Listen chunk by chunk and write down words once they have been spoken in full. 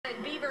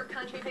Beaver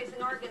country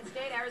facing Oregon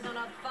State.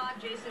 Arizona up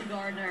 5. Jason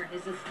Gardner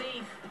is a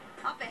thief.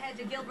 Up ahead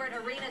to Gilbert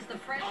Arenas, the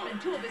freshman.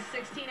 2 of his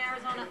 16.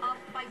 Arizona up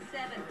by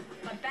 7.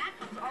 But back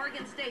comes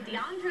Oregon State.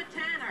 Deandre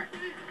Tanner.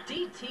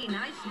 DT,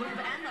 nice move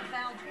and the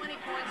foul. 20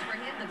 points for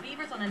him. The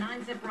Beavers on a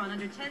 9-zip run.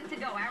 Under 10 to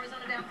go.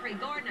 Arizona down 3.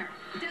 Gardner.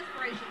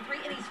 Desperation 3.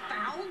 And he's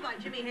fouled by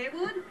Jimmy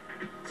Haywood.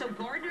 So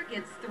Gardner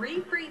gets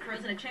 3 free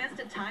throws and a chance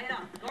to tie it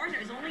up. Gardner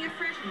is only a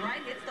freshman,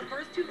 right? Hits the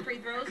first 2 free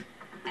throws.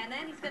 And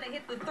then he's going to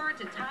hit the third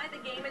to tie the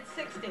game at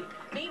 60.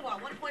 Meanwhile,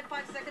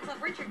 1.5 seconds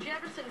left. Richard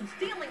Jefferson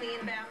stealing the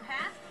inbound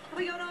pass.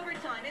 We go to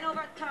overtime. In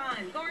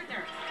overtime,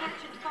 Gardner catch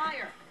and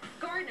fire.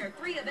 Gardner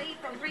 3 of 8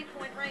 from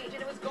 3-point range,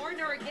 and it was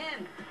Gardner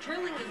again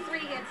drilling the 3.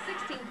 He had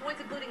 16 points,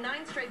 including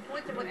 9 straight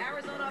points, to put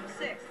Arizona up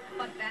 6.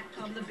 But back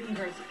come the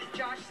Beavers.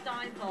 Josh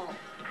Steinfeld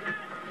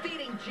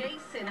feeding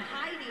Jason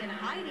Heidi, and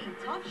Heidi,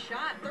 tough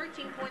shot.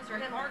 13 points for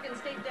him. Oregon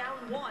State down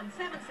 1.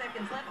 7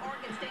 seconds left.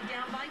 Oregon State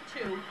down by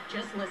 2.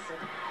 Just listen.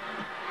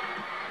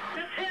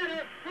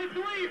 Tanner for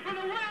 3 for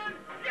the win.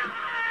 Yes!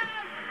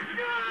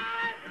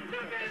 Yes!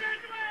 The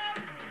Beavers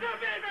win! The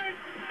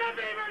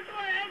Beavers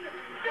win!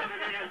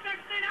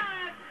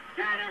 70-69.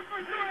 Tanner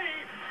for 3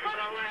 for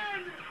the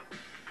win.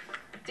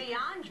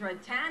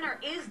 Deandre Tanner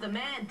is the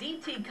man.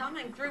 DT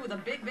coming through with a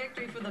big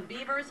victory for the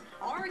Beavers.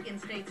 Oregon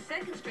State's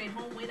 2nd straight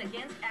home win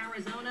against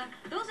Arizona.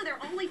 Those are their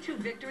only 2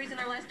 victories in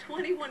their last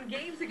 21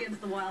 games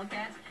against the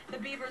Wildcats. The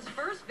Beavers'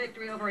 first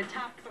victory over a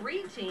top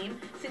 3 team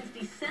since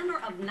December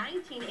of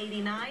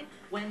 1989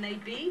 when they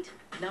beat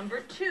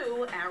number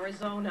 2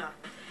 Arizona.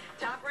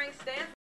 Top-ranked Stanford.